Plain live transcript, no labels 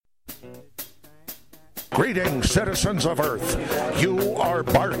Greetings, citizens of Earth. You are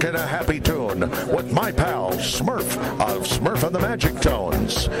barking a happy tune with my pal Smurf of Smurf and the Magic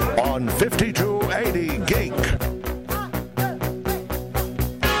Tones on 5280 Geek.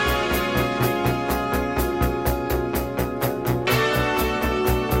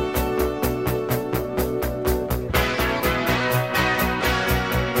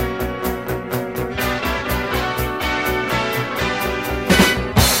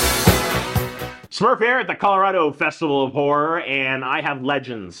 Smurf here at the Colorado Festival of Horror, and I have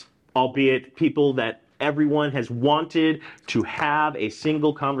legends, albeit people that everyone has wanted to have a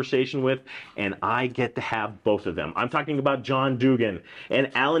single conversation with, and I get to have both of them. I'm talking about John Dugan and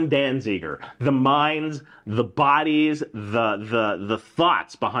Alan Danziger, the minds, the bodies, the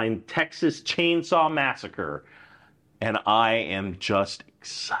thoughts behind Texas Chainsaw Massacre, and I am just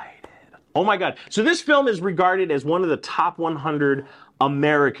excited. Oh my God. So this film is regarded as one of the top 100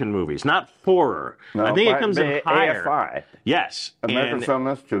 American movies, not horror. No, I think it comes in higher. AFI. Yes. American Film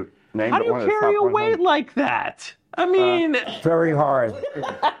Institute. How do you carry a weight like that? I mean... very hard.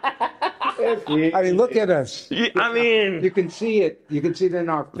 I mean, look at us. I mean... You can see it. You can see it in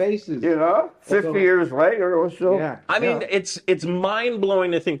our faces. You know, 50 years later or so. Yeah. I mean, it's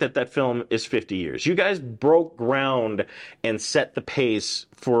mind-blowing to think that that film is 50 years. You guys broke ground and set the pace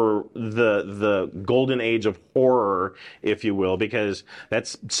for the golden age of horror, if you will, because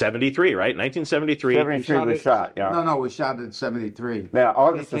that's 73, right? 1973. 73 we shot, yeah. No, we shot it in 73. Yeah,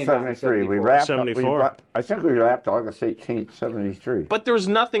 August of 73. We wrapped 74. I think we wrapped August 18th, 73. But there was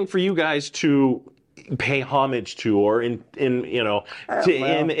nothing for you guys to pay homage to or imitate,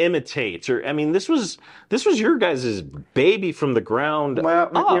 or I mean, this was your guys' baby from the ground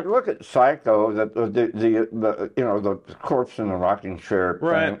up. up. You look at Psycho, the corpse in the rocking chair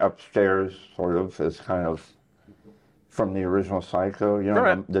Right. thing upstairs, sort of, is kind of from the original Psycho. You know,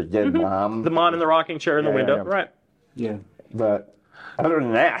 Right. the dead mom, The mom in the rocking chair in the window, yeah. right? Yeah. But other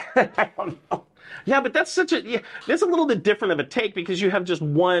than that, I don't know. Yeah, but that's that's a little bit different of a take because you have just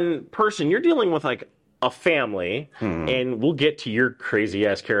one person. You're dealing with like a family, and we'll get to your crazy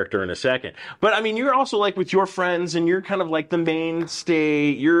ass character in a second. But I mean, you're also like with your friends, and you're kind of like the mainstay.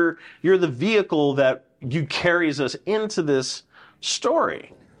 You're the vehicle that you carries us into this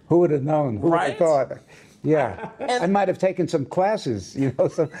story. Who would have known? Who would Right? have thought? Yeah. I might have taken some classes,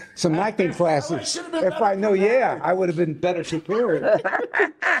 some acting classes. If I knew, I would have been better prepared.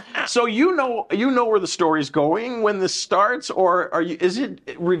 So you know where the story's going when this starts, or is it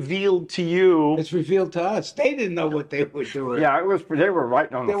revealed to you? It's revealed to us. They didn't know what they were doing. Yeah, they were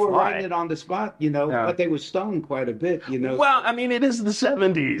writing on the They fly. were writing it on the spot, Yeah. but they were stoned quite a bit, Well, I mean, it is the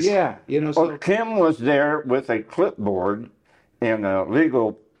 70s. Yeah, so Well, Kim was there with a clipboard and a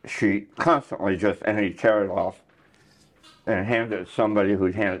legal sheet, constantly and he'd tear it off and hand it to somebody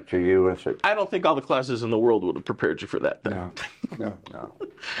who'd hand it to you and said, I don't think all the classes in the world would have prepared you for that. Then. no.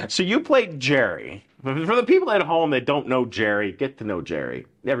 So you played Jerry. For the people at home that don't know Jerry, get to know Jerry.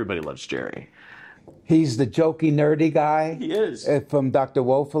 Everybody loves Jerry. He's the jokey, nerdy guy. He is. From Dr.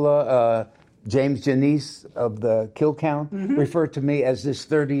 Wofola. James Janice of the Kill Count referred to me as this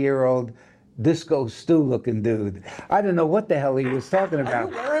 30-year-old disco stew-looking dude. I didn't know what the hell he was talking about. Are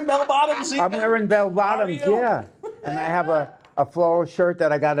you wearing bell-bottoms? I'm wearing bell-bottoms, yeah. And I have a floral shirt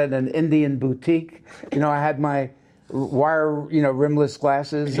that I got at an Indian boutique. I had my wire, rimless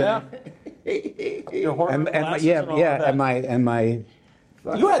glasses. Yeah. Your horror glasses and all of that. and my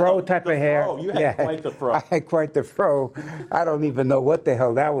fro type of hair. Fro. You had quite the fro. I had quite the fro. I don't even know what the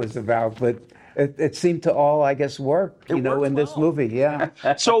hell that was about, but it seemed to all, I guess, work, It works in this well. movie, yeah.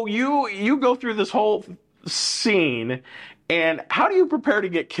 So you go through this whole scene, and how do you prepare to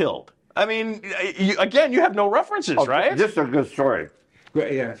get killed? I mean, you have no references, right? This is a good story.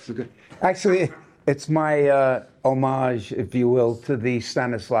 Great, yeah, it's good. Actually, it's my homage, if you will, to the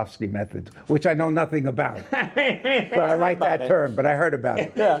Stanislavski method, which I know nothing about. But I like that term, but I heard about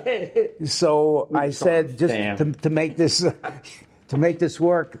it. Yeah. So I said, just to make this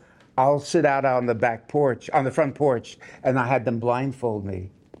work, I'll sit out on the front porch, and I had them blindfold me.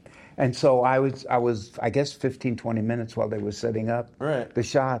 And so I was, I guess, 15, 20 minutes while they were setting up the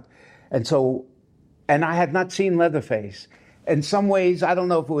shot. And I had not seen Leatherface. In some ways, I don't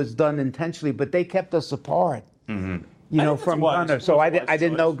know if it was done intentionally, but they kept us apart, from Gunner. So I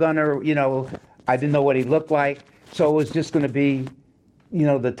didn't know Gunner, I didn't know what he looked like. So it was just going to be,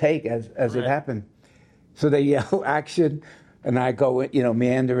 the take as it happened. So they yell action, and I go,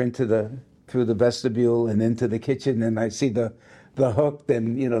 meander through the vestibule and into the kitchen, and I see the hook,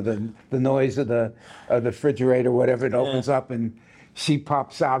 and the noise of the refrigerator, whatever, it opens up, and she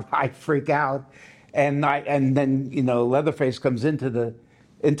pops out. I freak out, and then Leatherface comes into the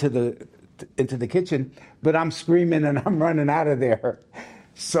into the kitchen, but I'm screaming and I'm running out of there.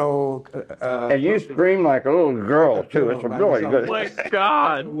 So and you scream like a little girl too. It's a really good. Oh my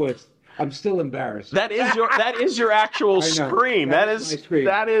God! I'm still embarrassed. That is your actual scream. That is my scream.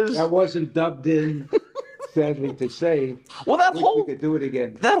 That wasn't dubbed in. Sadly to say. Well, we could do it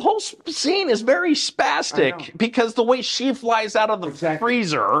again. That whole scene is very spastic because the way she flies out of the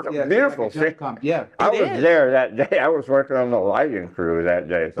freezer. Yeah, beautiful. Like yeah, I was there that day. I was working on the lighting crew that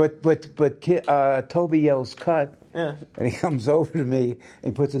day. But Toby yells cut. Yeah. And he comes over to me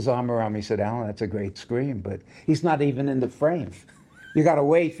and puts his arm around me. He said, "Alan, that's a great scream, but he's not even in the frame. You got to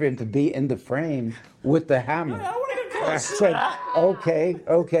wait for him to be in the frame with the hammer." I want to get close. I said,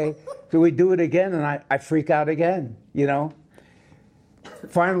 okay. So we do it again, and I freak out again, you know.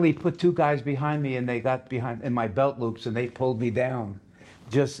 Finally, put two guys behind me, and they got behind in my belt loops, and they pulled me down,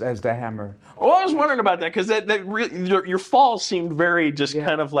 just as the hammer. Well, I was wondering about that because your fall seemed very just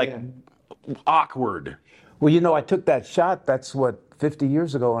kind of like awkward. Well, you know, I took that shot. That's 50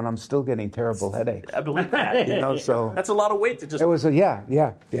 years ago, and I'm still getting terrible headaches. I believe that. You know, so that's a lot of weight to just. It was yeah.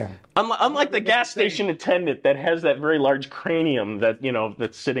 Unlike the gas station attendant that has that very large cranium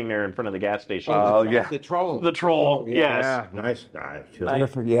that's sitting there in front of the gas station. Oh yeah, the troll. The troll. Yes. Yeah, nice guy.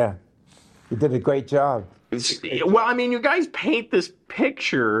 Yeah, you did a great job. Well, I mean, you guys paint this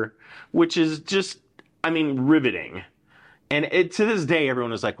picture, which is just, riveting, and to this day,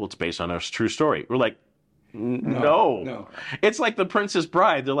 everyone is like, "Well, it's based on a true story." We're like. No. It's like The Princess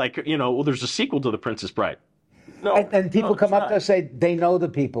Bride. They're like, well, there's a sequel to The Princess Bride. No. And people come up to us and say they know the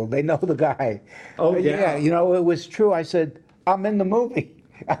people. They know the guy. Oh, yeah. It was true. I said, I'm in the movie.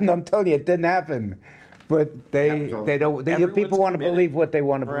 And I'm telling you, it didn't happen. But they don't. People want to believe what they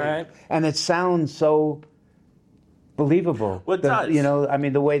want to believe. Right. And it sounds so believable. Well, it does.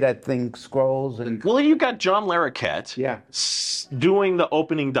 The way that thing scrolls. Well, you got John Larroquette doing the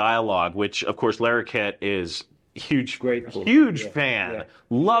opening dialogue, which, of course, Larroquette is huge fan. Yeah.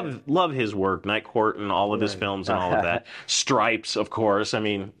 Love his work, Night Court and all of his films and all of that. Stripes, of course. I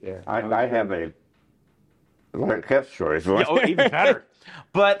have a Larroquette story. Even better.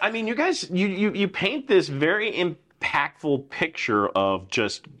 But, you guys, you paint this very impactful picture of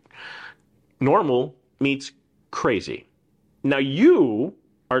just normal meets crazy. Now, you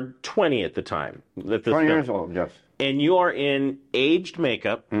are 20 at the time. 20 years old, yes. And you are in aged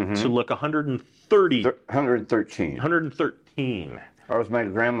makeup to look 130. 113. 113. Or as my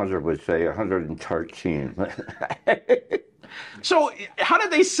grandmother would say, 113. So, how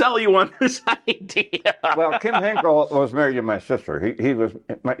did they sell you on this idea? Well, Kim Hinkle was married to my sister. He's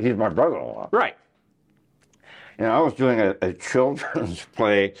my brother-in-law. Right. And I was doing a children's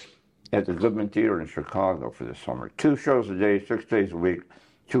play at the Goodman Theater in Chicago for the summer. 2 shows a day, 6 days a week,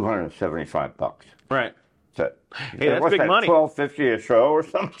 $275. Right. So, hey, that's big money. $12.50 a show or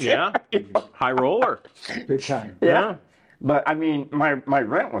something. Yeah. High roller. Big time. Yeah. But my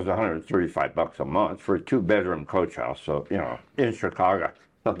rent was $135 a month for a 2-bedroom coach house. So in Chicago.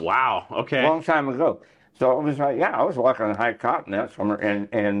 Wow. Okay. Long time ago. So it was like, I was walking on High Cotton that summer,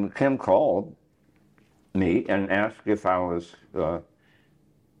 and Kim called me and asked if I was.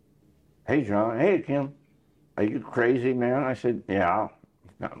 Hey John. Hey Kim. Are you crazy, man? I said, yeah.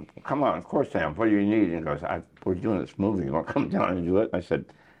 Come on, of course I am. What do you need? And he goes, we're doing this movie. You want to come down and do it? I said,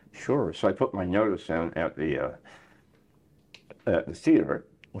 sure. So I put my notice in at the theater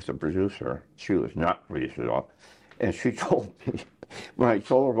with the producer. She was not pleased at all. And she told me, when I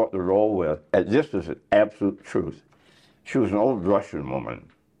told her what the role was, and this is an absolute truth, she was an old Russian woman.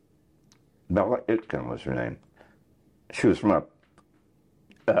 Bella Itkin was her name. She was from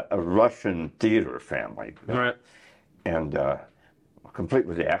a Russian theater family. Right. And complete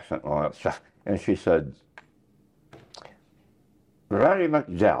with the accent and all that stuff. And she said, Roddy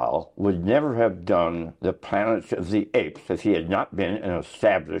McDowell would never have done the Planet of the Apes if he had not been an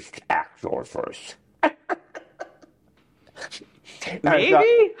established actor first.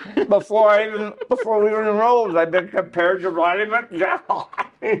 Maybe? Before we were enrolled, I've been compared to Roddy McDowell.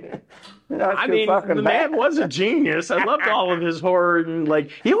 The man was a genius. I loved all of his horror, and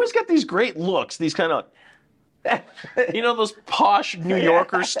he always got these great looks, these kind of, those posh New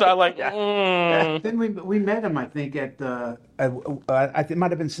Yorker style, Then we met him, I think, at it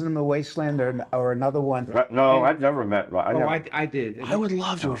might have been Cinema Wasteland or another one. No, I've never met. I did. I would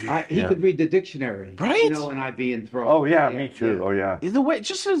love to have. He could read the dictionary, right? And I'd be enthralled. Oh yeah, me too. Yeah. Oh yeah. The way,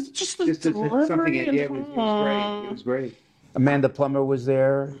 just the delivery. Something. It was great. It was great. Amanda Plummer was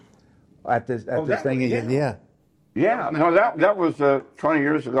there at this thing. Yeah. No, that was 20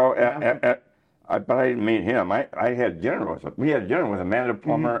 years ago. But I didn't meet him. I had dinner with him. We had dinner with Amanda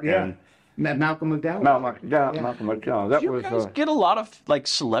Plummer Malcolm McDowell. Malcolm McDowell. That Do you was. guys get a lot of like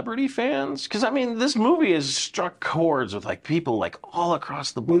celebrity fans? Because I mean, this movie has struck chords with like people like all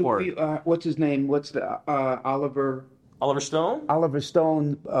across the board. What's his name? What's the Oliver Stone? Oliver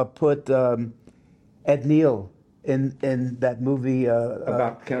Stone put Ed Neal in that movie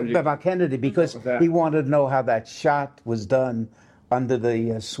About Kennedy. because he wanted to know how that shot was done under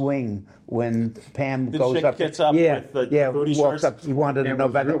the swing when Pam goes chick up. gets up with the booty walks shorts? up. He wanted to know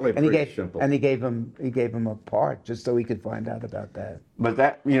about really that, and pretty simple. he gave him a part just so he could find out about that. But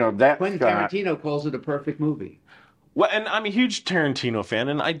that that Quentin shot, Tarantino calls it a perfect movie. Well, and I'm a huge Tarantino fan,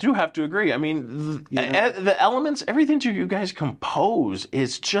 and I do have to agree. I mean, the elements, everything you guys compose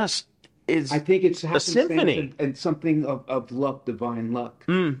is just I think it's a symphony and something of luck, divine luck,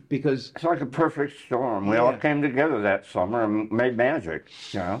 because it's like a perfect storm. We all came together that summer and made magic.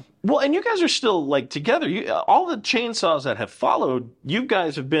 Well, and you guys are still like together. All the chainsaws that have followed, you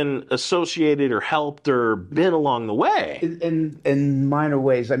guys have been associated or helped or been along the way. In minor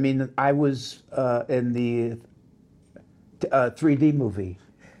ways. I mean, I was in the 3D movie.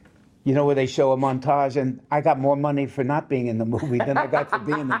 You know, where they show a montage, and I got more money for not being in the movie than I got for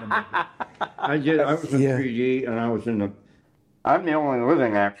being in the movie. I did. I was in 3D, and I was in the. I'm the only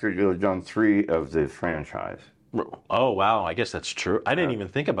living actor to have done 3 of the franchise. Oh wow! I guess that's true. I didn't even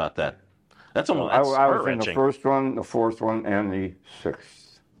think about that. That's almost. I was in the first one, the 4th one, and the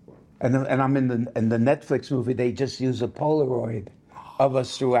 6th. And I'm in the Netflix movie. They just use a Polaroid of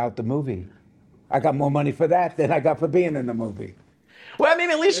us throughout the movie. I got more money for that than I got for being in the movie. Well, I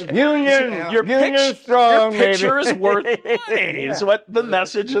mean, at least Union strong, your picture is worth money. Is what the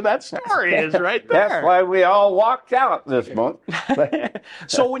message of that story is, right there. That's why we all walked out this month.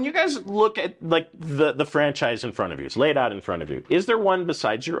 So when you guys look at like the franchise in front of you, it's laid out in front of you. Is there one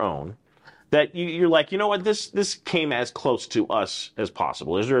besides your own that you're like, you know what, this came as close to us as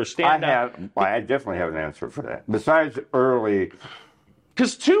possible? Is there a standout? I definitely have an answer for that. Besides early.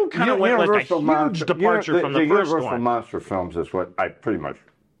 Because 2 kind of went like a huge departure from the first Universal one. monster films is what I pretty much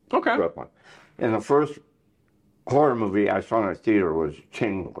grew up on. And the first horror movie I saw in a theater was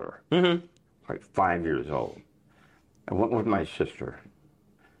Chingler, like 5 years old. I went with my sister,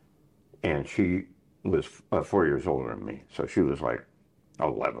 and she was 4 years older than me, so she was like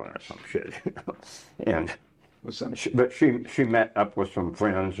 11 or some shit. And but she met up with some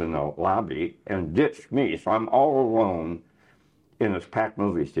friends in the lobby and ditched me, so I'm all alone in this packed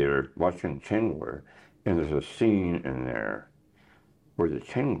movie theater watching Chingler, and there's a scene in there where the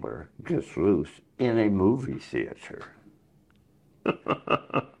Chingler gets loose in a movie theater.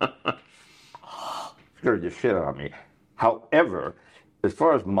 Scared the shit out of me. However, as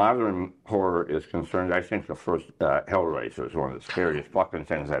far as modern horror is concerned, I think the first Hellraiser is one of the scariest fucking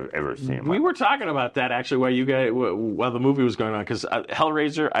things I've ever seen. We were talking about that actually while the movie was going on, because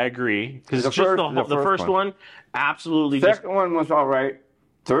Hellraiser, I agree, because the first one absolutely. Second one was all right.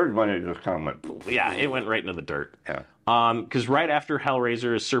 Third one, it just kind of went. Yeah, it went right into the dirt. Yeah. Because right after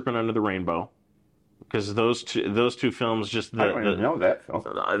Hellraiser is Serpent Under the Rainbow. Because those two films just I don't even know that film.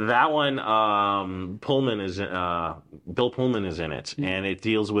 That one, Bill Pullman is in it, and it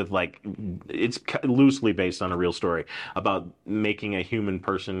deals with like it's loosely based on a real story about making a human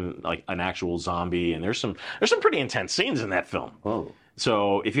person like an actual zombie, and there's some pretty intense scenes in that film. Oh.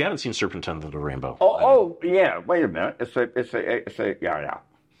 So if you haven't seen Serpent Under the Rainbow, yeah. Wait a minute. It's a yeah.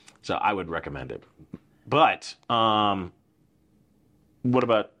 So I would recommend it. But what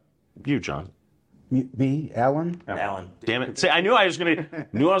about you, John? Me, Alan? Alan, damn it! Say, I knew I was gonna do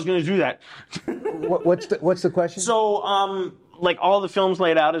that. What's the question? So, like all the films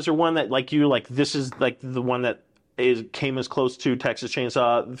laid out, is there one that like you like? This is like the one that came as close to Texas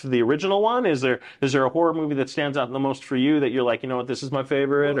Chainsaw, the original one. Is there a horror movie that stands out the most for you that you're like, you know what, this is my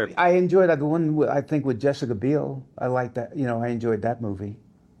favorite? Or I enjoyed that one. I think with Jessica Biel. I like that. You know, I enjoyed that movie.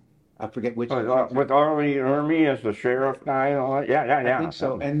 I forget which. With Arlie Ermey as the sheriff guy and all that. Yeah. I think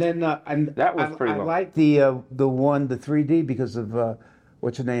so. And then that was pretty. I like the 3D because of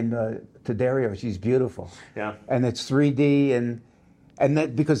what's her name, Taddeo. She's beautiful. Yeah. And it's 3D and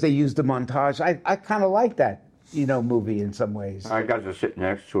that because they used the montage. I kind of like that, movie in some ways. I got to sit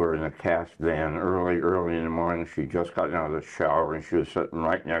next to her in a cast van early in the morning. She just got out of the shower and she was sitting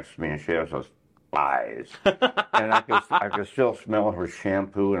right next to me, and she has those eyes, and I could still smell her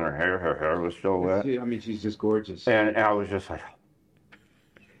shampoo and her hair. Her hair was still wet. I mean, she's just gorgeous. And I was just like,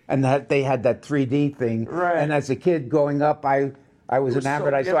 and they had that 3D thing. Right. And as a kid growing up, I was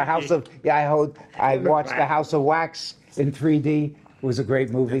enamored. I saw I watched the House of Wax in 3D. It was a great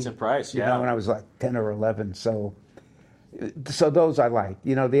movie. It's a price, when I was like 10 or 11. So So those I liked.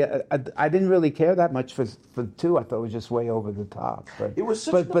 You know, I didn't really care that much for 2. I thought it was just way over the top. But It was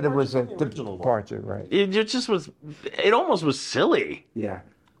such a but it was a departure from the original one. departure, right? It just was. It almost was silly. Yeah.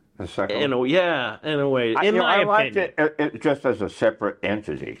 The second In a way. In my I liked opinion. it just as a separate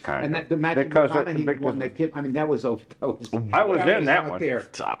entity, kind And of. the Matthew because McConaughey one that came, I mean, that was I was in that out one. there.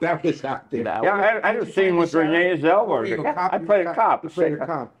 That was out there. Yeah, I had a scene with Renee Zellweger. I played a cop. You played a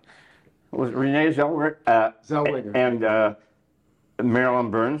cop. It was Renee Zellweger. Zellweger. And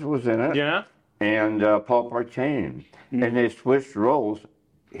Marilyn Burns was in it. Yeah. And Paul Partain. And they switched roles.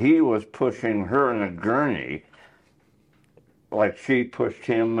 He was pushing her in a gurney, like she pushed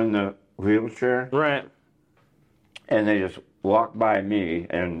him in the wheelchair. Right. And they just walked by me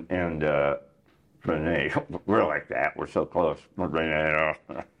and Renee. We're like that. We're so close. Renee.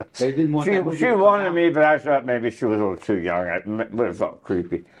 They didn't want that movie She to come wanted out. me, but I thought maybe she was a little too young. It felt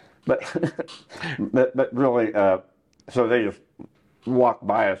creepy. But but really, so they just walked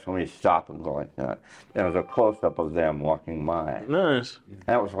by us and we stopped and go like that. There was a close-up of them walking by. Nice.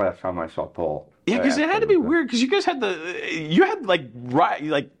 That was the last time I saw Paul. Yeah, because it had to be weird. Because you guys had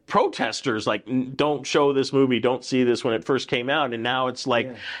like protesters like don't show this movie, don't see this when it first came out, and now it's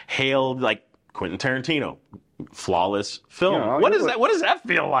like hailed like Quentin Tarantino, flawless film. You know, What does that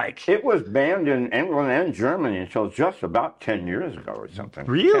feel like? It was banned in England and Germany until just about 10 years ago or something.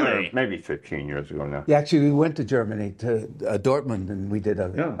 Really? 10 or maybe 15 years ago now. Yeah, actually, we went to Germany, to Dortmund, and we did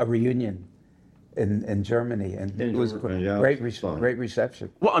a reunion in Germany, and it was great reception.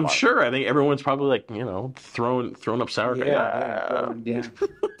 Well, I'm sure. I think everyone's probably like throwing up sauerkraut. Yeah.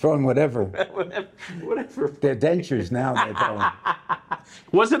 Throwing whatever. Whatever. Their dentures now they're throwing.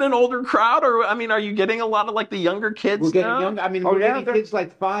 Was it an older crowd, or I mean, are you getting a lot of like the younger kids We're getting now? young. I mean, we're getting kids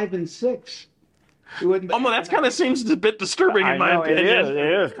like 5 and 6. Well, that kind of seems a bit disturbing in my opinion. It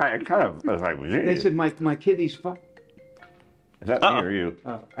is kind of like, They said my kid, he's 5. Is that me or you?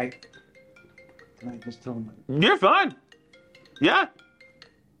 Can I just tell him? You're fine. Yeah.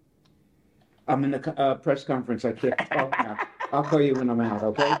 I'm in the press conference. I can't talk now. I'll call you when I'm out,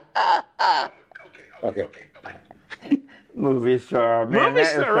 okay? Okay. Movie star, man. Movie That is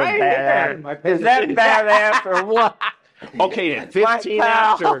star, so right badass. Is that badass or what? Okay, at 15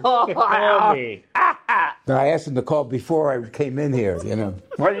 after, call me. No, I asked him to call before I came in here,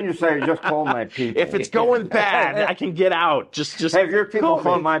 Why didn't you say just call my people? If it's going bad, I can get out. Just have your people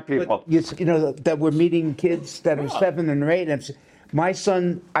call my people. That we're meeting kids that are 7 and 8. And my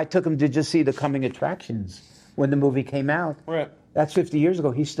son, I took him to just see the coming attractions when the movie came out. Right. That's 50 years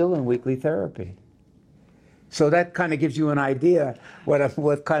ago. He's still in weekly therapy. So that kind of gives you an idea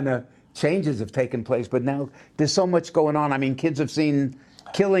what kind of changes have taken place. But now there's so much going on. I mean, kids have seen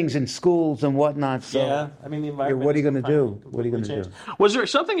killings in schools and whatnot. So Yeah, I mean, the environment. what are you going to do? What are you going to do? Was there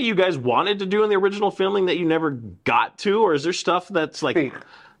something that you guys wanted to do in the original filming that you never got to, or is there stuff that's like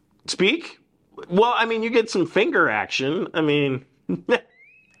speak? Well, I mean, you get some finger action. I mean,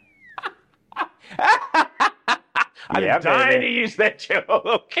 I'm dying to use that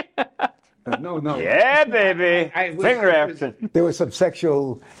joke. No. Yeah, baby. Finger action. There was some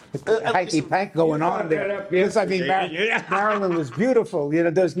sexual hanky-pank going on there. Yes, I mean, Marilyn was beautiful.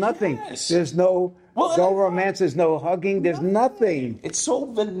 There's nothing. Yes. There's no romance. There's no hugging. There's nothing. It's so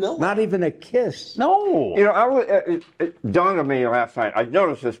vanilla. Not even a kiss. No. It dawned on me last night. I'd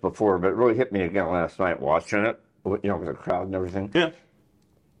noticed this before, but it really hit me again last night watching it. With the crowd and everything. Yeah.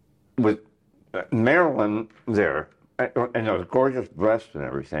 With Marilyn there. And those gorgeous breasts and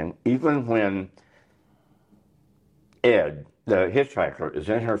everything, even when Ed, the hitchhiker, is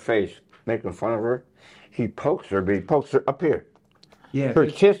in her face making fun of her, he pokes her, but he pokes her up here. Yeah. Her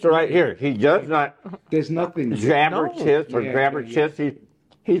tits are right here. He does not There's nothing. jab her tits or grab her yeah. tits.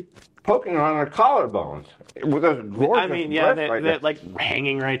 He's poking her on her collarbones with those gorgeous I mean, breasts they're right there. like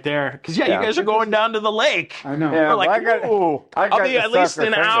hanging right there. Because, you guys are going down to the lake. I know. Yeah, We're like, I got I'll be the at least sucker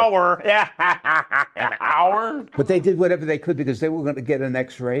an finger. hour. Yeah. An hour? But they did whatever they could because they were going to get an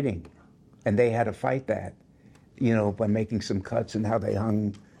X rating. And they had to fight that, by making some cuts and how they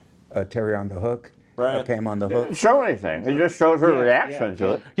hung Terry on the hook. Right. Came on the They hook. didn't show anything. They just showed her reaction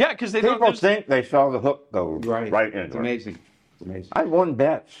to it. Yeah, because they People don't. think they saw the hook go right into It's her. amazing. It's amazing. I won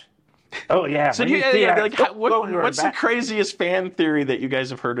bets. Oh, yeah. So when you see that, what's the craziest fan theory that you guys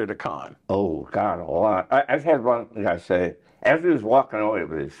have heard at a con? Oh, God, a lot. I've had one guy say, as he was walking away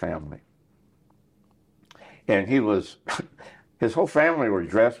with his family, and his whole family were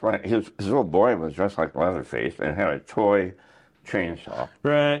dressed like, his little boy was dressed like Leatherface and had a toy chainsaw.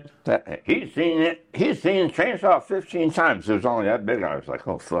 Right. He's seen Chainsaw 15 times. It was only that big. I was like,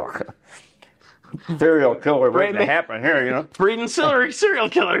 oh, fuck. serial killer waiting to happen here, you know. Breeding serial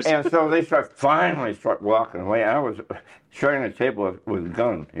killers. And so they finally start walking away. I was sharing a table with a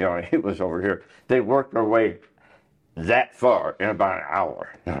gun, you know, he was over here. They worked their way that far in about an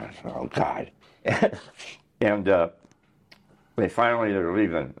hour. Oh, God. And they're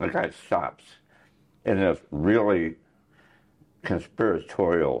leaving. The guy stops in this really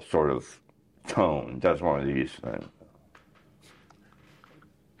conspiratorial sort of tone, does one of these things.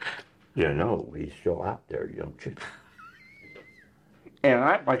 You know, he's still out there, don't you? And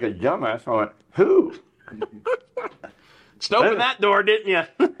I, like a dumbass, I went, who? Just opened that door, didn't you?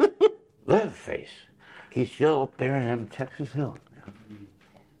 Leatherface. He's still up there in them Texas hills.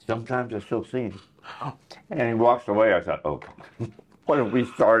 Sometimes I still see him. And he walks away. I thought, oh, what have we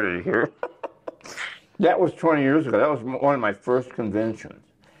started here? That was 20 years ago. That was one of my first conventions.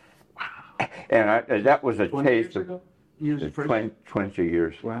 Wow. And that was a taste of 20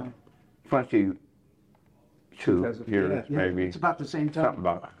 years. Wow. 22 years, maybe. It's about the same time.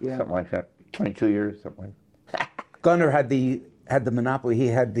 Something like that. 22 years, something like that. Gunnar had the monopoly. He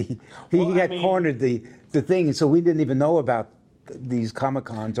had cornered the thing, and so we didn't even know about these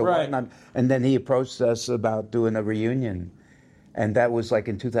Comic-Cons or whatnot. And then he approached us about doing a reunion, and that was like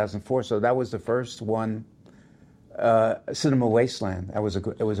in 2004. So that was the first one, Cinema Wasteland. It was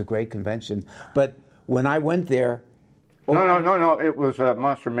a great convention. But when I went there, no, it was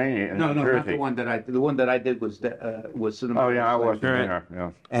Monster Mania in New Jersey. Not the one that I did. The one that I did was Cinema. Oh yeah, I Wasteland. wasn't there. Yeah.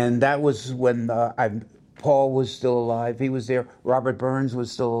 And that was when Paul was still alive. He was there. Robert Burns was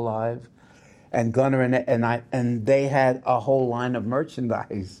still alive, and Gunnar and they had a whole line of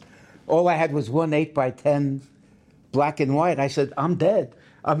merchandise. All I had was one 8x10 black and white. I said, I'm dead.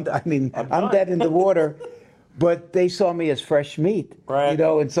 I'm dead in the water. But they saw me as fresh meat, right? You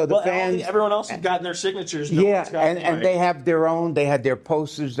know, and so the fans. Everyone else had gotten their signatures. And they have their own. They had their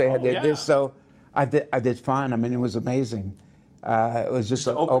posters. They had this. So I did fine. I mean, it was amazing. It was just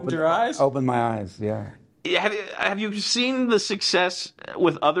opened your eyes. Opened my eyes. Yeah. Have you seen the success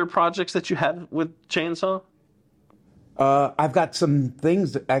with other projects that you have with Chainsaw? I've got some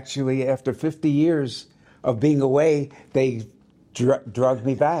things that actually, after 50 years of being away, they drugged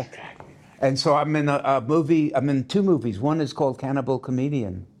me back. And so I'm in a movie. I'm in two movies. One is called Cannibal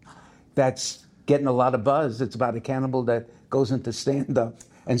Comedian. That's getting a lot of buzz. It's about a cannibal that goes into stand-up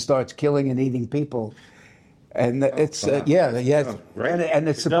and starts killing and eating people. And it's and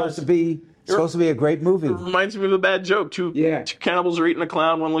it's supposed to be a great movie. It reminds me of a bad joke. Two cannibals are eating a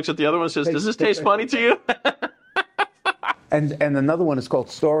clown. One looks at the other one and says, "Does this taste funny to you?" And another one is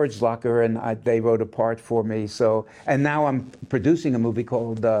called Storage Locker, and they wrote a part for me. So, and now I'm producing a movie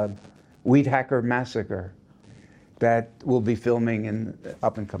called Weed Hacker Massacre that we'll be filming in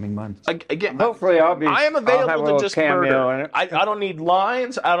up and coming months. Again, hopefully I am available to just murder. I don't need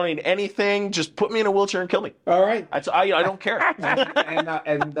lines. I don't need anything. Just put me in a wheelchair and kill me. All right. I don't care.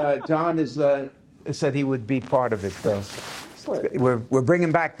 and John said he would be part of it, though. We're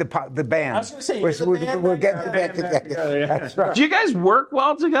bringing back the band. I was going to say, we're getting the band together. That's right. Do you guys work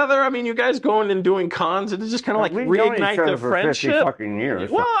well together? I mean, you guys going and doing cons, and it's just kind of like reignite the friendship. 50 fucking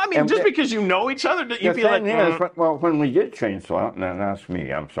years. Well, I mean, just because you know each other, you feel like. Well, when we did Chainsaw, no, that's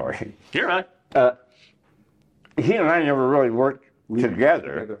me. I'm sorry. You're right. He and I never really worked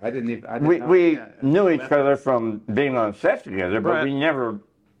together. We knew each other from being on set together, but we never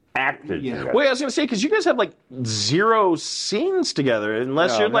acted together. Wait, I was going to say, because you guys have like 0 scenes together,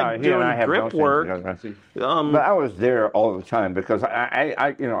 unless you're like doing grip work. But I was there all the time because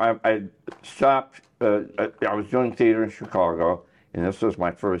I stopped. I was doing theater in Chicago, and this was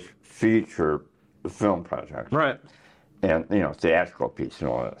my first feature film project. Right. And theatrical piece and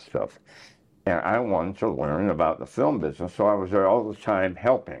all that stuff. And I wanted to learn about the film business, so I was there all the time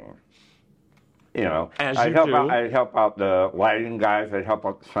helping. I'd help out the lighting guys. I'd help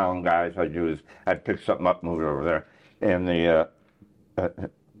out the sound guys. I'd pick something up, move it over there, and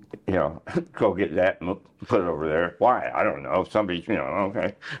go get that, and put it over there. Why? I don't know. Somebody's,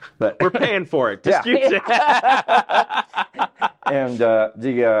 okay. But we're paying for it. Just use it. And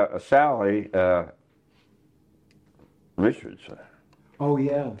Sally Richards. Oh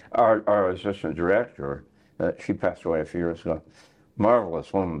yeah. Our assistant director. She passed away a few years ago.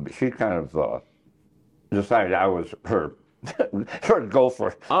 Marvelous woman. But she kind of decided I was her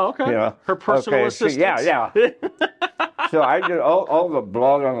gopher. Oh, okay. Her personal assistant. Yeah. So I did all the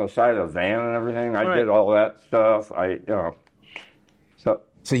blood on the side of the van and everything. I did all that stuff.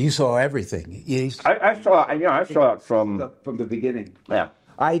 So you saw everything. I saw it from the beginning. Yeah.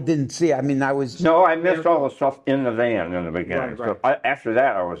 I didn't see. I mean, I was. No, I missed all the stuff in the van in the beginning. Right. So after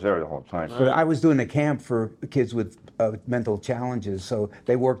that, I was there the whole time. But I was doing a camp for kids with mental challenges, so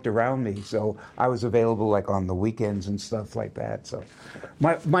they worked around me. So I was available like on the weekends and stuff like that. So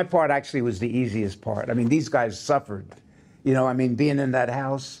my part actually was the easiest part. I mean, these guys suffered. You know, I mean, being in that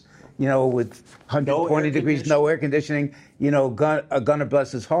house, you know, with 120 degrees, no air conditioning, you know, Gunner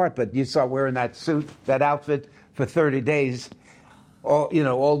bless his heart, but you saw wearing that suit, that outfit for 30 days. All, you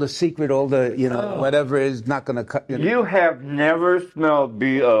know, all the secret, all the, you know, whatever is not going to cut. You know. You have never smelled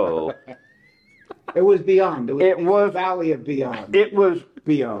BO. It was beyond. It was Valley of Beyond. It was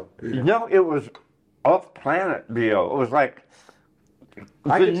BO. No, it was off-planet BO. It was like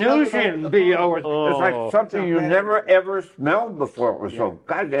Venusian BO. It was like something you never ever smelled before. It was so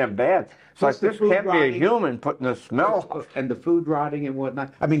goddamn bad. It's like this can't be a human putting the smell. And the food rotting and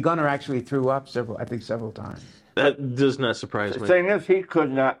whatnot. I mean, Gunner actually threw up several times. That does not surprise The me. thing is, he could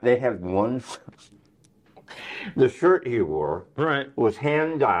not. They had one. The shirt he wore was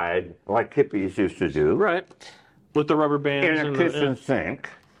hand dyed, like hippies used to do. Right. With the rubber bands. In a kitchen sink.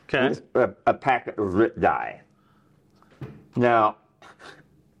 Okay. With a packet of Rit dye. Now,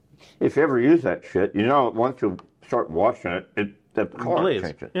 if you ever use that shit, you know once you start washing it, the color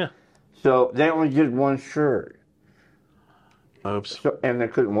changes. Yeah. So they only did one shirt. Oops. So, and they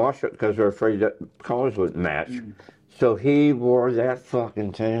couldn't wash it because they're afraid that colors would match. So he wore that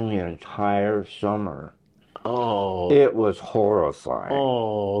fucking thing the entire summer. Oh. It was horrifying.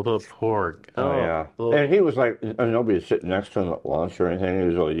 Oh, the pork. Oh, yeah. And he was like, nobody was sitting next to him at lunch or anything. He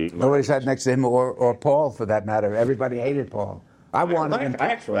was all eating. Nobody sat next to him or Paul, for that matter. Everybody hated Paul. I wanted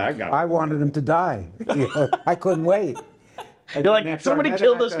him to die. You know, I couldn't wait. You're like, somebody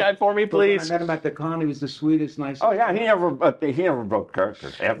kill this guy for me, please. I met him at the con. He was the sweetest, nicest. Oh yeah, he never broke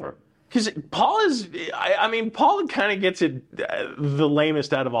characters ever. Because Paul is, I mean, Paul kind of gets it the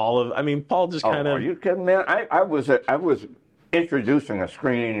lamest out of all of. I mean, Paul just kind of. Are you kidding, man? I was introducing a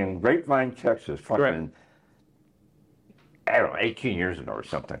screening in Grapevine, Texas, fucking, I don't know, 18 years ago or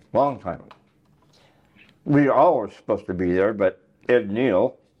something, long time ago. We all were supposed to be there, but Ed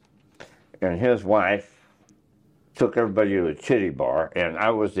Neal and his wife took everybody to a titty bar, and I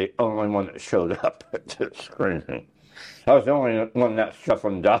was the only one that showed up at the screening. I was the only one that's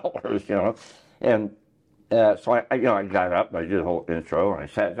shuffling dollars, you know. And so I got up, I did a whole intro, and I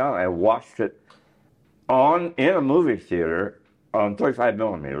sat down, and I watched it in a movie theater on 35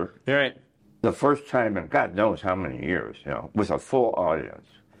 millimeter. Right. The first time in God knows how many years, you know, with a full audience.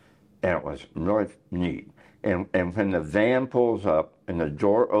 And it was really neat. And when the van pulls up and the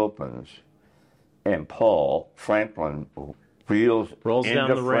door opens, and Paul Franklin rolls down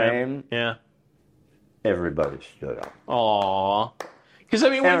the frame. ramp. Yeah. Everybody stood up. Aww. Because I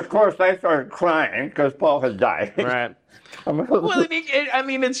mean, and of course, I started crying because Paul had died. Right. Well, I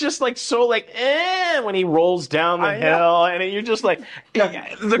mean, it's just like so, like, when he rolls down the hill, and you're just like,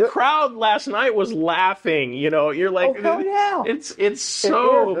 the crowd last night was laughing. You know, you're like, it's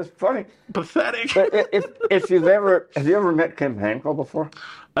so it's funny, pathetic. But if have you ever met Kim Hankel before?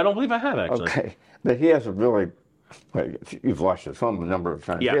 I don't believe I have actually. Okay, but he has a really, you've watched the film a number of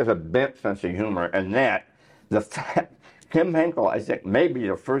times. Yeah. He has a bent sense of humor, and Kim Hankel, I think, may be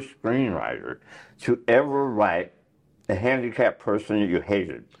the first screenwriter to ever write a handicapped person that you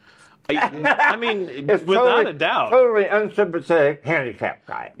hated. I mean, it's without a doubt. Totally unsympathetic handicapped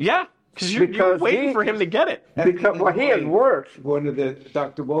guy. Yeah, because you're waiting for him to get it. Because he had worked. One of the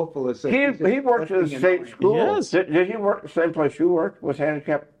Dr. Wolfel said he worked at the state school. Yes. Did he work the same place you worked with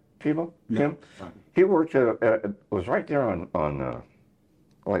handicapped people? No. Kim? He worked was right there on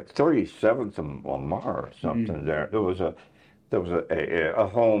like 37th and Lamar or something. There was a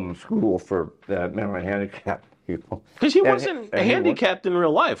home school for mentally handicapped people. Because he wasn't handicapped in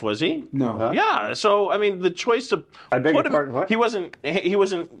real life, was he? No. Huh? Yeah. So I mean, the choice to put him. What? He wasn't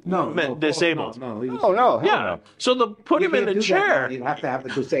disabled. No. Yeah. So to put him in a chair, you have to have the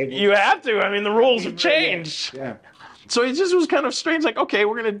disabled. You have to. I mean, the rules have changed. Yeah. So it just was kind of strange. Like, okay,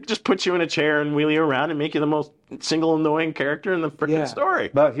 we're gonna just put you in a chair and wheel you around and make you the most single annoying character in the freaking story.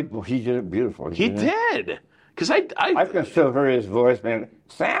 But he did it beautiful. He did. Because I can still hear his voice, man.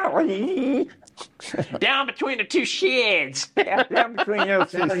 Sally! Down between the two sheds. Down between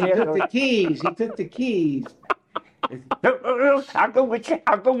those two sheds. He took the keys. No, I'll go with you.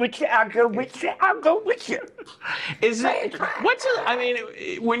 I'll go with you. I'll go with you. I'll go with you. I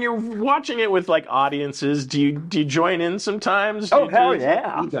mean, when you're watching it with like audiences, do you join in sometimes? Hell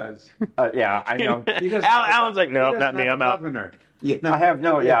yeah. He does. Yeah, I know. Alan's like, no, not me. I'm out. Yeah, I have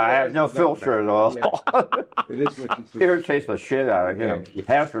no filter at all. Yeah. It is what you see. Irritates the shit out of him. He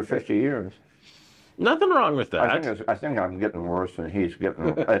has for 50 years. Nothing wrong with that. I think I'm getting worse, and he's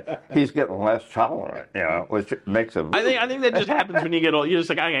getting less tolerant. Which makes him. I think that just happens when you get old. You're just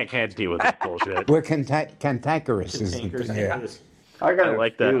like, I can't deal with this bullshit. We're cantankerous. I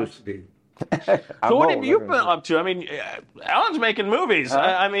like that. So what have you been up to? I mean, Alan's making movies.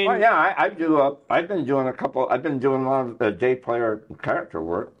 I mean, well, yeah, I do. I've been doing a lot of day player character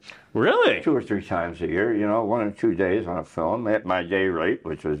work. Really? 2 or 3 times a year. 1 or 2 days on a film at my day rate,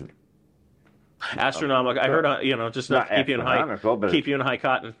 which is astronomical. I heard, just enough to keep you in high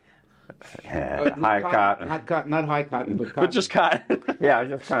cotton. High cotton. Not high cotton, but just cotton. Yeah,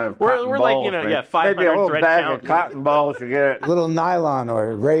 just kind of. We're like 500 maybe a little thread bag count. of cotton balls you get. A little nylon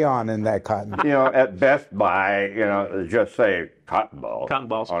or rayon in that cotton. At Best Buy, just say cotton balls. Cotton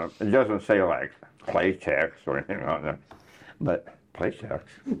balls. It doesn't say like Playtex or anything on there, but Playtex.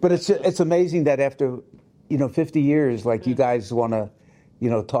 But it's amazing that after 50 years, like you guys want to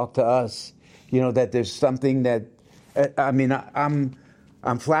talk to us, that there's something that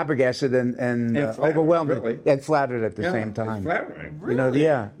I'm flabbergasted and overwhelmed really. and flattered at the same time. It's flattering. Really?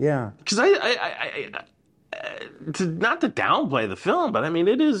 Yeah. Because not to downplay the film, but I mean,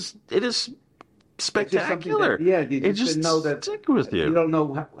 it is spectacular. You just know that stick with you. You don't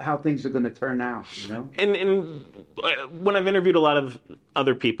know how things are going to turn out. And when I've interviewed a lot of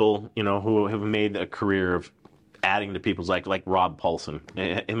other people, who have made a career of adding to people's like Rob Paulson.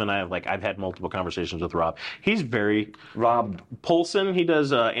 Him and I I've had multiple conversations with Rob. He's very Rob Paulson. He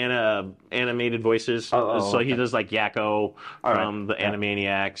does animated voices. So he does like Yakko from the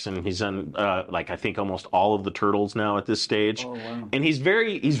Animaniacs, and he's done I think almost all of the Turtles now at this stage. Oh, wow. And he's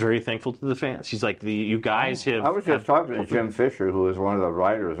very thankful to the fans. He's like, you guys have. I was just talking to Jim Fisher, who is one of the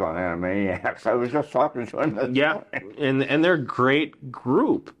writers on Animaniacs. I was just talking to him. Yeah, and they're a great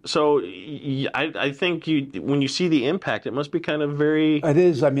group. So I think when you see the impact, it must be kind of very. It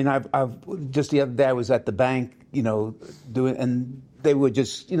is. I mean, I've just the other day I was at the bank, doing, and they were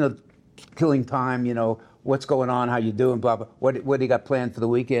just, killing time. What's going on? How you doing? Blah blah. What do you got planned for the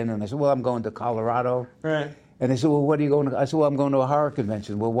weekend? And I said, well, I'm going to Colorado. Right. And they said, well, what are you going to? I said, well, I'm going to a horror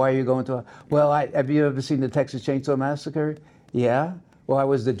convention. Well, why are you going to? Well, have you ever seen the Texas Chainsaw Massacre? Yeah. Well, I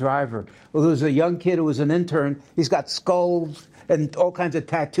was the driver. Well, there was a young kid who was an intern. He's got skulls and all kinds of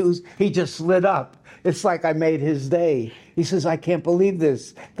tattoos. He just lit up. It's like I made his day. He says, I can't believe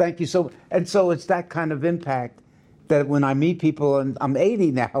this. Thank you so much. And so it's that kind of impact that when I meet people, and I'm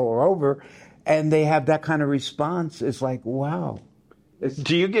 80 now or over, and they have that kind of response, it's like, wow.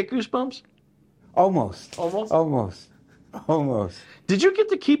 Do you get goosebumps? Almost. Did you get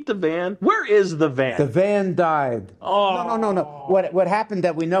to keep the van? Where is the van? The van died. Oh. No. What happened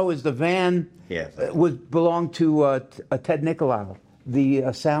that we know is the van belonged to Ted Nicolau,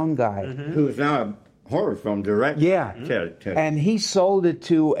 the sound guy. Mm-hmm. Who is now a horror film director. Yeah. Ted. And he sold it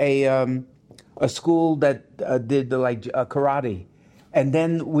to a school that did karate. And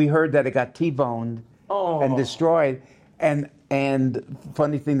then we heard that it got T-boned and destroyed. And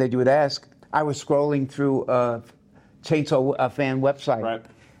funny thing that you would ask, I was scrolling through a Chainsaw fan website, right,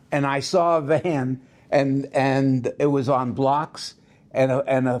 and I saw a van, and it was on blocks, and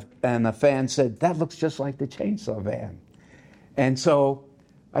a fan said, that looks just like the Chainsaw van. And so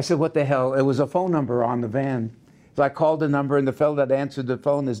I said, what the hell? It was a phone number on the van. So I called the number, and the fellow that answered the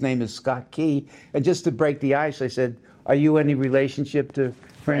phone, his name is Scott Key. And just to break the ice, I said, are you any relationship to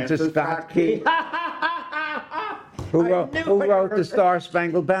Francis Scott Key? who wrote the Star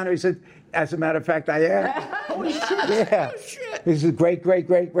Spangled Banner? He said, as a matter of fact, I am. Oh, shit. Yeah. He's a great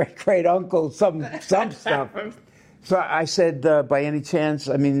uncle, some stuff. So I said, by any chance,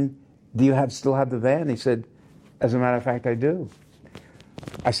 I mean, do you still have the van? He said, as a matter of fact, I do.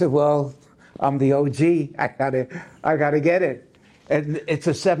 I said, well, I'm the OG. I gotta get it. And it's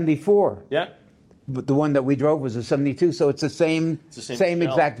a 74. Yeah. But the one that we drove was a 72, so it's the same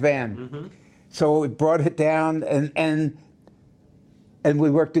exact van. Mm-hmm. So we brought it down, and we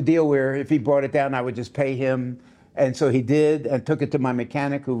worked a deal where if he brought it down, I would just pay him. And so he did, and took it to my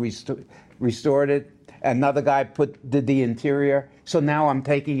mechanic who restored it. Another guy did the interior. So now I'm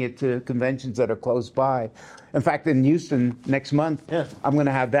taking it to conventions that are close by. In fact, in Houston next month, I'm going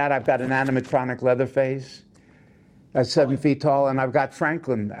to have that. I've got an animatronic Leatherface that's 7 feet tall, and I've got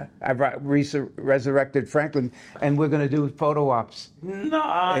Franklin. I've resurrected Franklin, and we're going to do photo ops.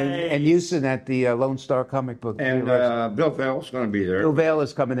 Nice. In Houston at the Lone Star Comic Book. And Bill Vale's going to be there. Bill Vale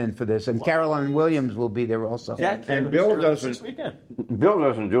is coming in for this, and Caroline Williams will be there also. Yeah, and Bill doesn't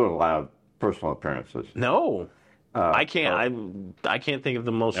do a lot of personal appearances. No. I can't. I can't think of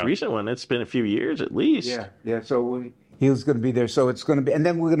the most recent one. It's been a few years at least. Yeah. So he's going to be there. So it's going to be, and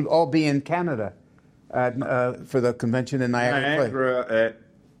then we're going to all be in Canada for the convention in Niagara.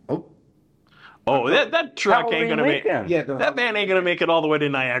 Oh, that truck ain't Halloween gonna make. weekend. Yeah, That van ain't gonna make it all the way to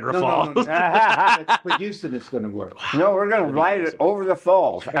Niagara Falls. no. But Houston is going to work. No, we're going to ride it over the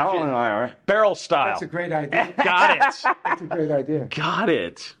falls. Alan and I are. Barrel style. That's a great idea. Got it. That's a great idea. Got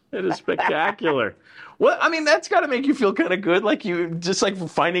it. It is spectacular. Well, I mean, that's got to make you feel kind of good, like you just like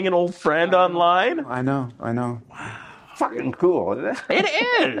finding an old friend online. I know. Fucking cool, isn't it?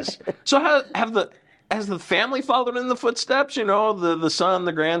 It is. So has the family followed in the footsteps? You know, the son,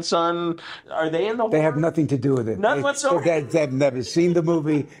 the grandson, are they in the? They have nothing to do with it. None whatsoever. They've never seen the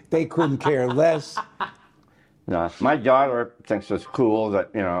movie. They couldn't care less. No, my daughter thinks it's cool that,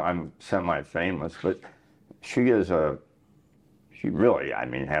 you know, I'm semi-famous, but she really, I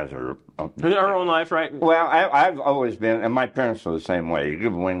mean, has her own life, right? Well, I've always been, and my parents are the same way. You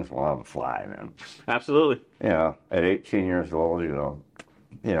give wings and let them fly, man. Absolutely. You know, at 18 years old, you know,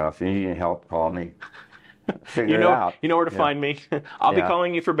 if you need any help, call me. Figure it out. You know where to find me. I'll be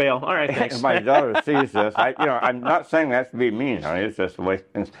calling you for bail. All right, thanks. And my daughter sees this. I'm not saying that to be mean. I mean, it's just the way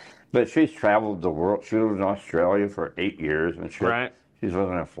things. But she's traveled the world. She lived in Australia for 8 years, and she's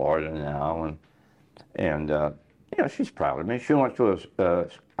living in Florida now, and you know, she's proud of me. She went to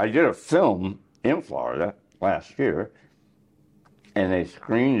I did a film in Florida last year, and they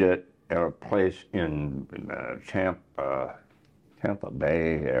screened it at a place in Tampa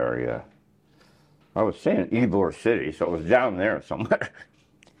Bay area. I was saying Ybor City, so it was down there somewhere.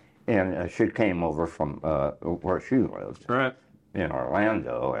 And she came over from where she lived in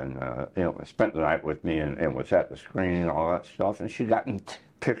Orlando, and you know, spent the night with me and was at the screening and all that stuff. And she got in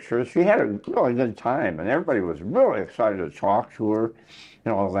pictures. She had a really good time, and everybody was really excited to talk to her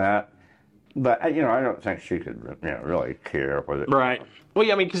and all that. But you know, I don't think she could really care whether. Right. Well,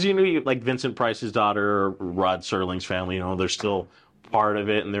 yeah, I mean, because you knew like Vincent Price's daughter or Rod Serling's family. You know, they're still part of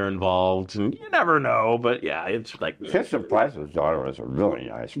it and they're involved, and you never know. But yeah, it's like Vincent Price's daughter is a really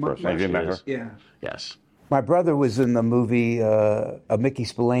nice person. Have you met her? Yeah. Yes. My brother was in the movie, a Mickey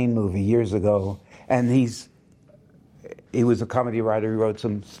Spillane movie years ago, and he was a comedy writer. He wrote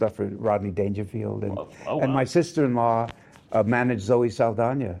some stuff for Rodney Dangerfield, and and my sister-in-law managed Zoe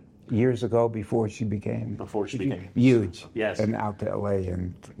Saldana years ago before she became huge. Yes. And out to L.A.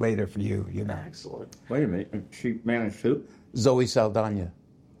 and later for you know. Excellent. Wait a minute. She managed who? Zoe Saldana,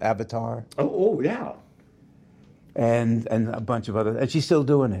 Avatar. Oh yeah. And a bunch of other, and she's still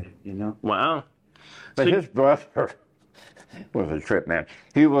doing it, you know. Wow. But his brother was a trip, man.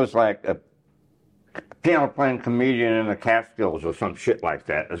 He was like a piano playing comedian in the Catskills or some shit like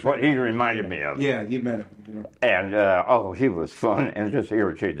that. That's what he reminded me of. Yeah, you met him. And he was fun and just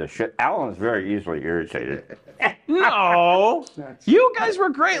irritated the shit. Alan's very easily irritated. No, you guys were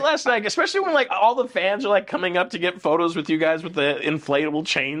great last night, especially when like all the fans are like coming up to get photos with you guys with the inflatable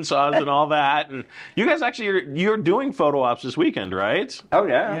chainsaws and all that. And you guys actually you're doing photo ops this weekend, right? Oh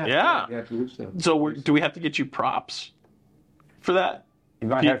yeah. Yeah. So do we have to get you props for that? You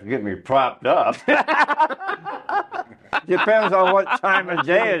might have to get me propped up. Depends on what time of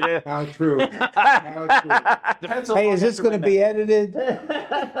day it is. How true. Hey, is this going to be edited?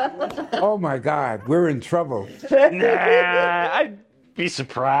 Oh my God, we're in trouble. Nah, I'd be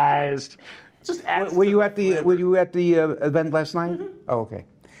surprised. Just Were you at the event last night? Oh, okay.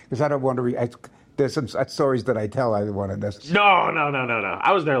 Because I don't want to. There's some stories that I tell. I want to. No.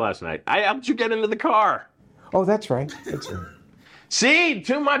 I was there last night. I helped you get into the car. Oh, that's right. That's right. See,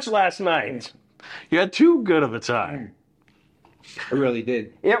 too much last night. You had too good of a time. I really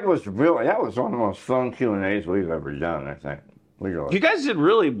did. That was one of the most fun Q&As we've ever done, I think. You guys did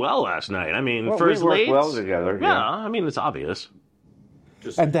really well last night. I mean, for as late. We worked well together. Yeah, I mean, it's obvious.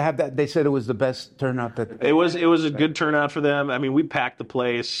 And to have that, they said it was the best turnout that. It was a good turnout for them. I mean, we packed the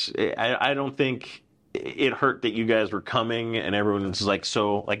place. I don't think it hurt that you guys were coming, and everyone's like,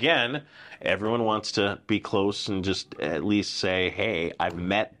 so again, everyone wants to be close and just at least say, hey, I've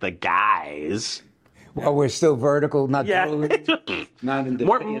met the guys. Well, we're still vertical, not totally, not in the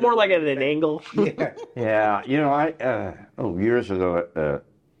more like at an angle. Yeah. Yeah, you know, I years ago at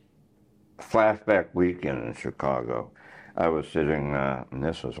Flashback Weekend in Chicago, I was sitting, and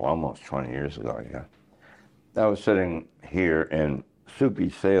this was almost 20 years ago, yeah. I was sitting here in Soupy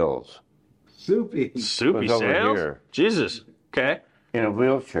Sales. Soupy Sales? Here. Jesus. Okay. In a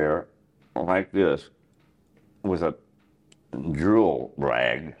wheelchair like this with a drool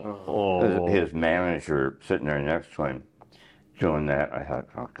rag. Oh. His manager sitting there next to him doing that. I thought,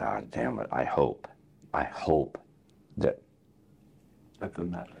 oh, God damn it. I hope that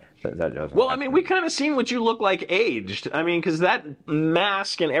doesn't Well, I mean, we kind of seen what you look like aged. I mean, because that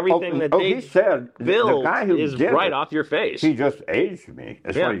mask and everything he said, built the guy who is did right it, off your face. He just aged me.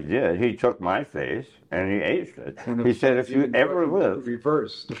 That's what he did. He took my face and he aged it. He said, if you ever live...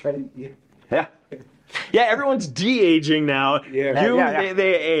 Reversed, right? Yeah. Yeah. Yeah, everyone's de-aging now. Yeah.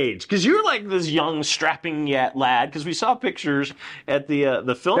 They age. Because you're like this young, strapping yet lad. Because we saw pictures at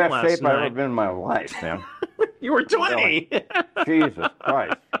the film Best last shape I've ever night. been in my life, man. You were 20. Jesus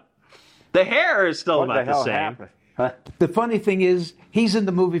Christ. The hair is still What about the hell same. happened? Huh? The funny thing is, he's in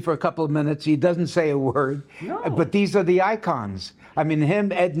the movie for a couple of minutes. He doesn't say a word. No. But these are the icons. I mean,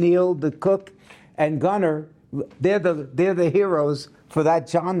 him, Ed Neal, the cook, and Gunnar, they're the heroes for that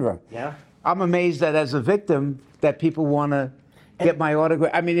genre. Yeah. I'm amazed that as a victim that people want to get my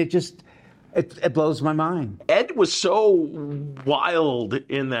autograph. I mean, it blows my mind. Ed was so wild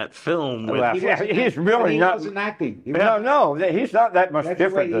in that film. Well, he's really he not. wasn't acting. He No, he's not that much That's the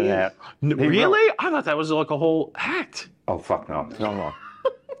different way he than that. is. He Really? I thought that was like a whole act. Oh, fuck no. No.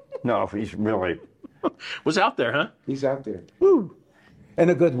 No, he's really. Was out there, huh? He's out there. Woo.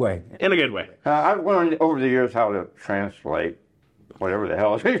 In a good way. In a good way. I've learned over the years how to translate whatever the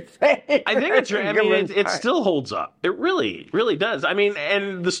hell he's saying. I think it still holds up. It really, really does. I mean,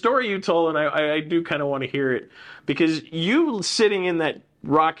 and the story you told, and I do kind of want to hear it, because you sitting in that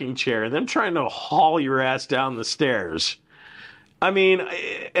rocking chair and them trying to haul your ass down the stairs. I mean,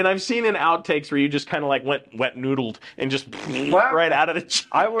 and I've seen in outtakes where you just kind of like went wet noodled and just right out of the chair.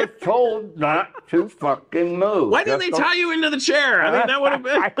 I was told not to fucking move. Why didn't they tie you into the chair? I mean, that would have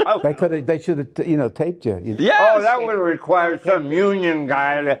been. They should have, taped you. Yes. Oh, that would have required some union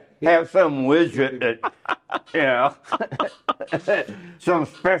guy to have some widget that, some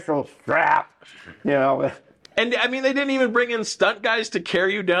special strap, And I mean, they didn't even bring in stunt guys to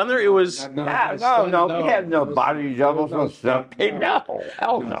carry you down there. It was No. We had no body doubles, no stuff. Hey, no,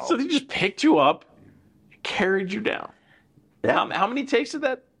 hell no. so they just picked you up, carried you down. Yeah. How many takes did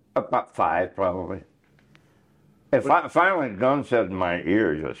that? About 5, probably. And finally, gun said in my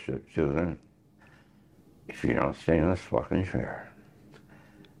ear, just Susan, if you don't stay in this fucking chair,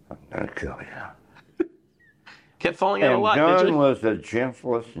 I'm gonna kill you. Kept falling out a lot. Gunn Did you? was the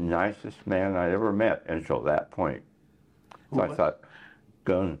gentlest, nicest man I'd ever met until that point. So I thought,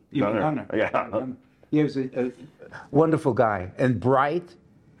 Gunner. Yeah. He was a wonderful guy and bright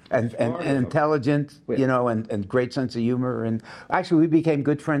and intelligent, and great sense of humor. And actually, we became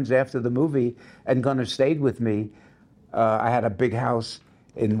good friends after the movie, and Gunnar stayed with me. I had a big house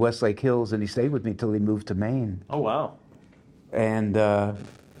in Westlake Hills, and he stayed with me till he moved to Maine. Oh, wow. And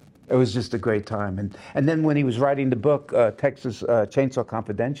it was just a great time. And then when he was writing the book, Texas Chainsaw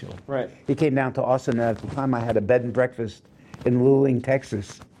Confidential, Right. he came down to Austin, and at the time I had a bed and breakfast in Luling,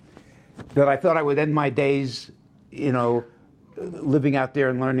 Texas, that I thought I would end my days, living out there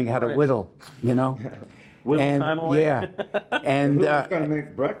and learning how to whittle, Whittle time away? Yeah. And Who's going to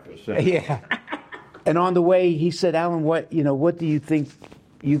make breakfast? yeah. And on the way, he said, Alan, what do you think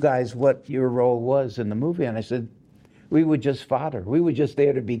what your role was in the movie? And I said, we were just fodder. We were just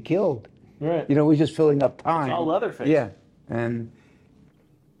there to be killed. Right. We were just filling up time. It's all Leatherface. Yeah. And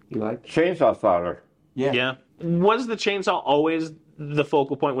you like Chainsaw fodder. Yeah. Was the chainsaw always the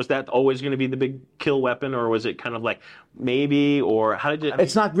focal point? Was that always going to be the big kill weapon, or was it kind of like maybe, or how did you?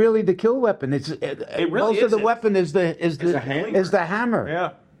 It's not really the kill weapon. It really most of the isn't. weapon is the hammer.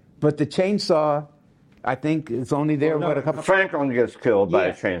 Yeah. But the chainsaw, I think, is only there a couple. Franklin gets killed by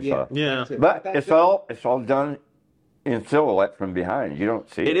a chainsaw. Yeah. But it's all done in silhouette from behind. You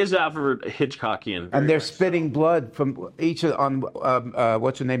don't see it. It is Alfred Hitchcockian. And they're spitting blood from each on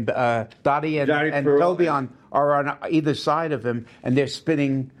what's her name, Dottie and Pearl. Toby are on either side of him, and they're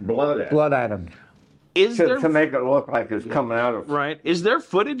spitting blood at him. Is there to make it look like it's coming out of. right? Is there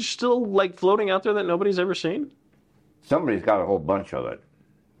footage still like floating out there that nobody's ever seen? Somebody's got a whole bunch of it.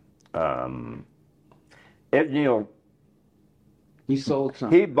 Ed Neal, He sold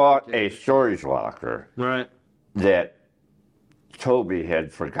some. he bought a storage locker Right. that Toby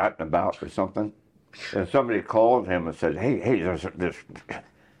had forgotten about or something, and somebody called him and said, "Hey, there's this.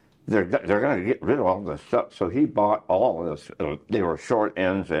 They're going to get rid of all this stuff." So he bought all of this. They were short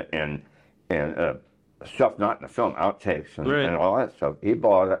ends and stuff not in the film, outtakes and all that stuff. He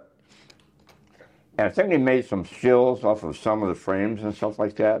bought it, and I think he made some stills off of some of the frames and stuff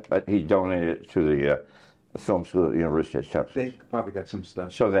like that. But he donated it to the film school at the University of Texas. They probably got some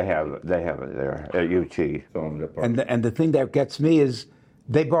stuff. So they have it there at UT Film Department. And the thing that gets me is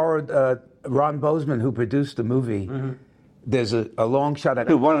they borrowed Ron Bozeman, who produced the movie. Mm-hmm. There's a long shot at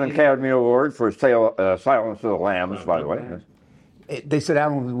Who won an Academy Award for Silence of the Lambs, by the way. They said,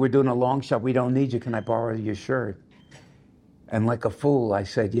 Alan, we're doing a long shot. We don't need you. Can I borrow your shirt? And like a fool, I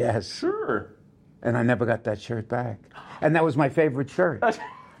said yes. Sure. And I never got that shirt back. And that was my favorite shirt.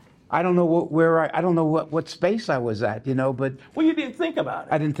 I don't know I don't know what space I was at, but Well, you didn't think about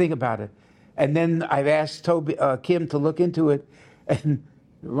it. I didn't think about it. And then I've asked Kim to look into it, and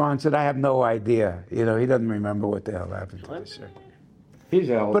Ron said, I have no idea. You know, he doesn't remember what the hell happened to this shirt. He's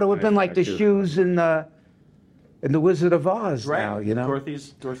old. But it would have been like the shoes in the Wizard of Oz now, you know.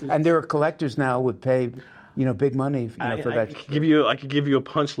 Dorothy's. And there are collectors now who would pay, you know, big money for I that. could give you a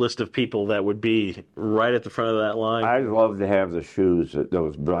punch list of people that would be right at the front of that line. I'd love to have the shoes that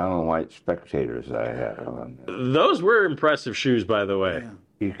those brown and white Spectators that I had on. Those were impressive shoes, by the way. Yeah.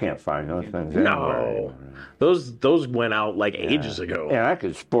 You can't find those things No, those went out like ages ago. And I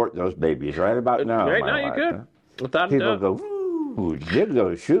could sport those babies right about now. Right in now, my you life, could. huh? Without a People doubt. go, ooh, dig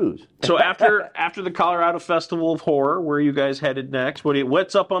those shoes. So after the Colorado Festival of Horror, where are you guys headed next?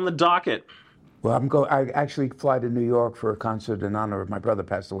 What's up on the docket? Well, I actually fly to New York for a concert in honor of my brother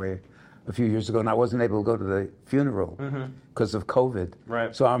passed away a few years ago, and I wasn't able to go to the funeral because of COVID.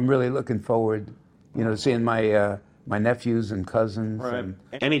 Right. So I'm really looking forward, you know, to seeing my nephews and cousins. Right. And,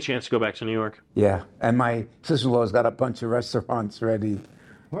 Any chance to go back to New York? yeah, and my sister-in-law's got a bunch of restaurants ready.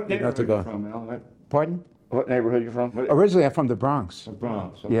 What You know, neighborhood to go. you from, Al? Pardon? What neighborhood you from? Originally, I'm from the Bronx.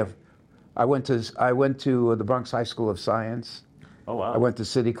 Bronx. Yeah, I went to the Bronx High School of Science. Oh wow. I went to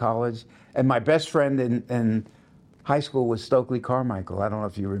City College, and my best friend in high school was Stokely Carmichael. I don't know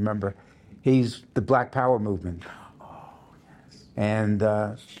if you remember. He's the Black Power movement. Oh, yes. And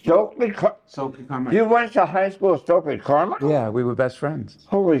Stokely Carmichael. You went to high school with Stokely Carmichael? Yeah, we were best friends.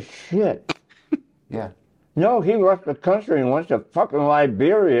 Holy shit. Yeah. No, he left the country and went to fucking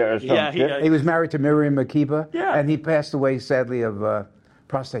Liberia or something. Yeah, He was married to Miriam Makeba, Yeah. and he passed away sadly of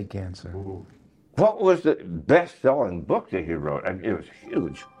prostate cancer. What was the best-selling book that he wrote? I mean, it was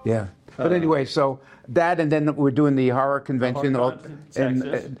huge. Yeah. But anyway, so that, and then we're doing the horror convention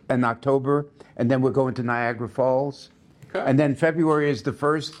Texas. in October, and then we're going to Niagara Falls. Okay. And then February is the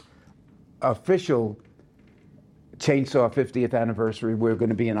first official Chainsaw 50th anniversary. We're going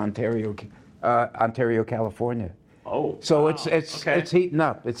to be in Ontario, California. Oh. So wow. it's heating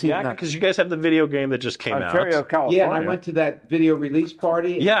up. It's heating up. Because you guys have the video game that just came Ontario, out. California. Yeah, and I went to that video release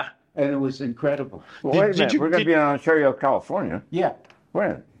party. Yeah. And it was incredible. Well, wait a Did minute. you- We're going to did- be in Ontario, California. Yeah.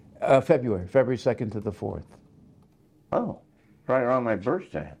 When? February 2nd to the 4th. Oh, right around my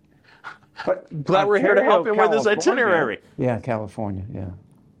birthday. But Glad we're here to help him with his California- itinerary. Yeah, California, yeah.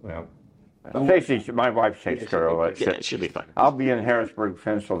 Well, Stacey, my wife takes care of it. Yeah, it should be fine. I'll be in Harrisburg,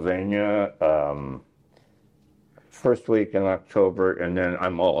 Pennsylvania, first week in October, and then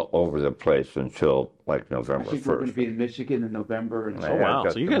I'm all over the place until like November I think we're going to 1st. be in Michigan in November. And Oh wow.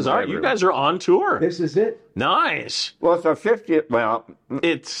 got So you the guys are on tour. This is it. Nice. Well, it's our 50th. Well,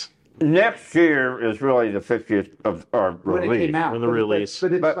 It's next year is really the 50th of our When release. it came out. When the release.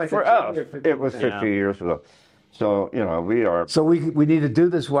 But it's But like for a us, 10-year, it was 50 Yeah. years ago. So, you know, we are. So we need to do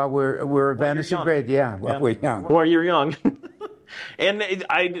this while we're vanishing young. grade. Yeah, while we're young. Well, you're young. And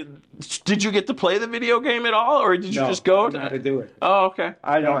did you get to play the video game at all, or did you just go? I don't know how to do it. Oh, okay.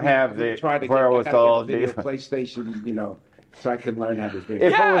 I don't have the Try to wherewithal. get a video PlayStation, you know, so I can learn how to do it.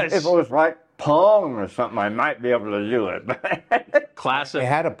 Yes. If it was like Pong or something, I might be able to do it. They Classic.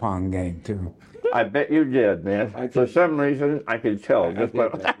 had a Pong game too. I bet you did, man. I did. For some reason, I could tell. Just by-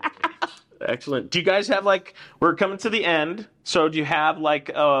 Excellent. Do you guys have we're coming to the end, so do you have like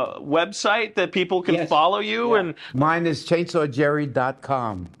a website that people can Yes. follow you? Yeah. And Mine is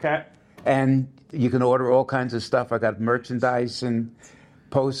chainsawjerry.com. okay. And you can order all kinds of stuff. I got merchandise and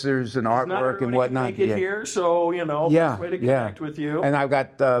posters and Not artwork everybody and whatnot. can make it here, so Yeah, way to yeah. connect with you. And I've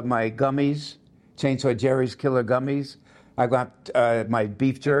got my gummies, Chainsaw Jerry's Killer Gummies. I've got my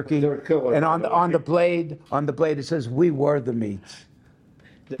beef jerky. They're killer. And on the blade it says "We were the meats."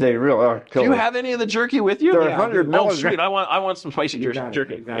 They really are Do killers. you have any of the jerky with you? They're 100 Oh, milligrams. sweet! I want some spicy You got it,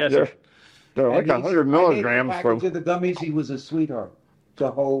 jerky. you got Yes. it. They're like And he's- 100 milligrams I for. gave him the package of the gummies. He was a sweetheart the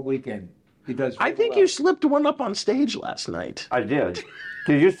whole weekend. He does. I very think well. you slipped one up on stage last night. I did.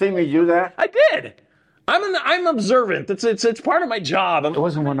 Did you see me do that? I did. I'm observant. It's part of my job. It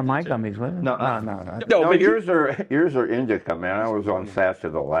wasn't one of my gummies, was it? No, no. No, No, but yours are indica, man. I was on fast to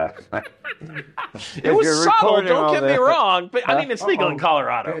the last night. it was You're subtle. recording Don't all get me this. wrong, but I mean it's legal in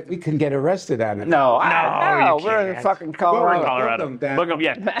Colorado. We can get arrested at it. No, you we're in can't. fucking We're in Colorado. Colorado. Book 'em, Dan. Book 'em,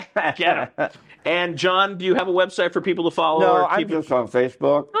 yeah. Get 'em. And John, do you have a website for people to follow? No, or I'm keep just on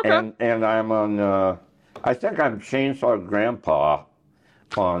Facebook, Okay. and I'm on. I think I'm Chainsaw Grandpa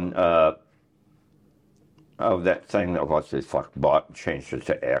on that thing that what's his fuck bought and changed it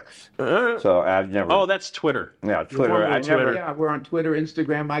to X. So I've never. Oh, that's Twitter. yeah, Twitter. formerly I Twitter. never. Yeah, we're on Twitter,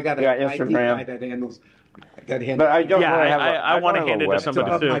 Instagram. I got a Yeah, IT Instagram. guy that handles. I got to handle. But I don't Yeah, really have. I don't wanna have a hand it to website. somebody.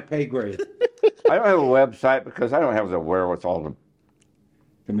 above too. my pay grade. I don't have a website because I don't have the wherewithal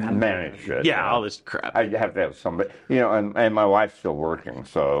to manage it. Yeah, all this crap. I have to have somebody, and my wife's still working,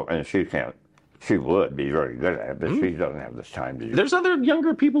 so and she can't She would be very good at it, but she doesn't have this time to do it. There's other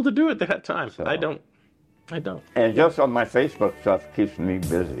younger people to do it that have time. So. I don't. And just on my Facebook stuff keeps me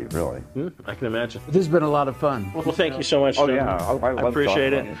busy, really. I can imagine. This has been a lot of fun. Well, thank you so much. Oh, Jim. yeah. I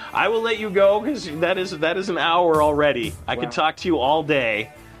appreciate it. I will let you go because that is an hour already. I could talk to you all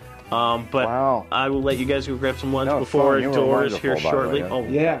day. But I will let you guys go grab some lunch before doors here shortly. Oh,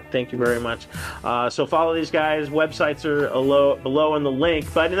 yeah. Thank you very much. So follow these guys. Websites are below in the link.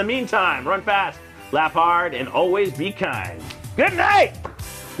 But in the meantime, run fast, laugh hard, and always be kind. Good night!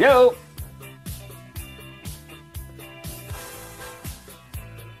 Yo!